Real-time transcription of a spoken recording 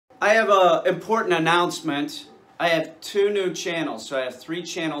I have an important announcement. I have 2 new channels, so I have 3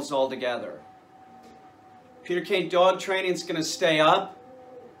 channels altogether. Peter Caine Dog Training is going to stay up.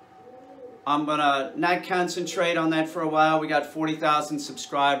 I'm going to not concentrate on that for a while. We got 40,000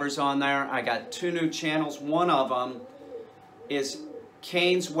 subscribers on there. I got 2 new channels. One of them is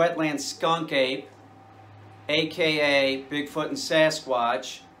Caines Wetland Skunk Ape, aka Bigfoot and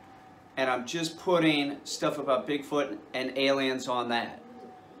Sasquatch, and I'm just putting stuff about Bigfoot and aliens on that.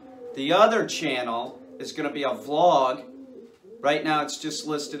 The other channel is going to be a vlog. Right now it's just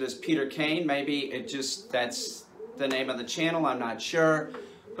listed as Peter Caine. Maybe that's the name of the channel, I'm not sure.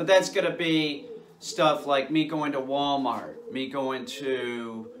 But that's going to be stuff like me going to Walmart, me going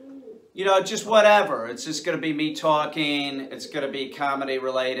to, you know, just whatever. It's just going to be me talking. It's going to be comedy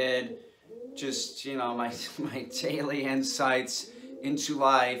related. Just, you know, my daily insights into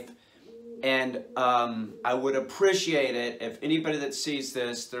life. And I would appreciate it if anybody that sees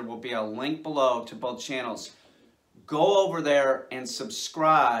this, there will be a link below to both channels. Go over there and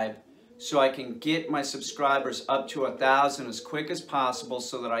subscribe so I can get my subscribers up to 1,000 as quick as possible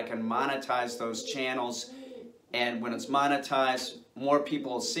so that I can monetize those channels. And when it's monetized, more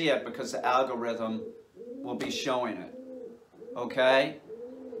people will see it because the algorithm will be showing it. Okay?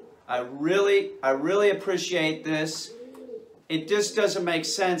 I really appreciate this. It just doesn't make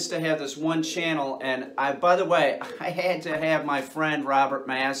sense to have this one channel. And by the way, I had to have my friend Robert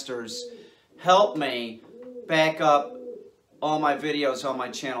Masters help me back up all my videos on my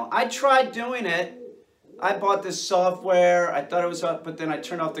channel. I tried doing it. I bought this software. I thought it was up, but then I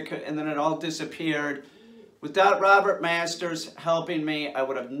turned off and then it all disappeared. Without Robert Masters helping me, I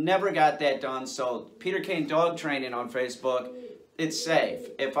would have never got that done. So Peter Caine Dog Training on Facebook, it's safe.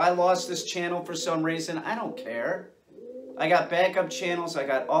 If I lost this channel for some reason, I don't care. I got backup channels. I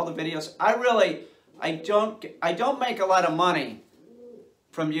got all the videos. I don't make a lot of money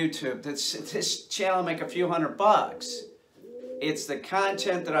from YouTube. This channel make a few $100. It's the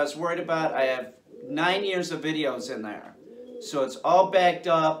content that I was worried about. I have 9 years of videos in there. So it's all backed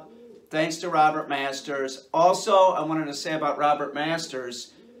up thanks to Robert Masters. Also, I wanted to say about Robert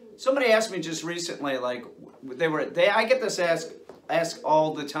Masters, somebody asked me just recently, like, I get this asked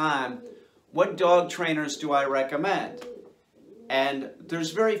all the time, what dog trainers do I recommend? And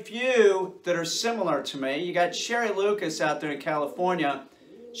there's very few that are similar to me. You got Sherry Lucas out there in California.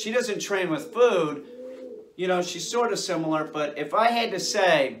 She doesn't train with food. You know, she's sort of similar, but if I had to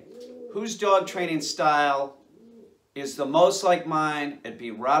say whose dog training style is the most like mine, it'd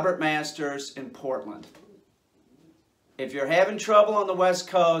be Robert Masters in Portland. If you're having trouble on the West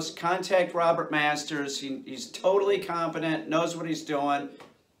Coast, contact Robert Masters. He's totally competent, knows what he's doing.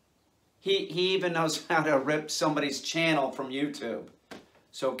 He even knows how to rip somebody's channel from YouTube.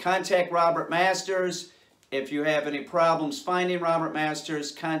 So contact Robert Masters. If you have any problems finding Robert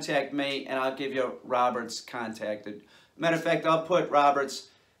Masters, contact me and I'll give you Robert's contact. Matter of fact, I'll put Robert's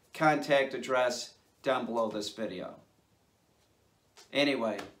contact address down below this video.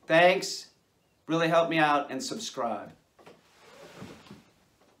 Anyway, thanks. Really help me out and subscribe.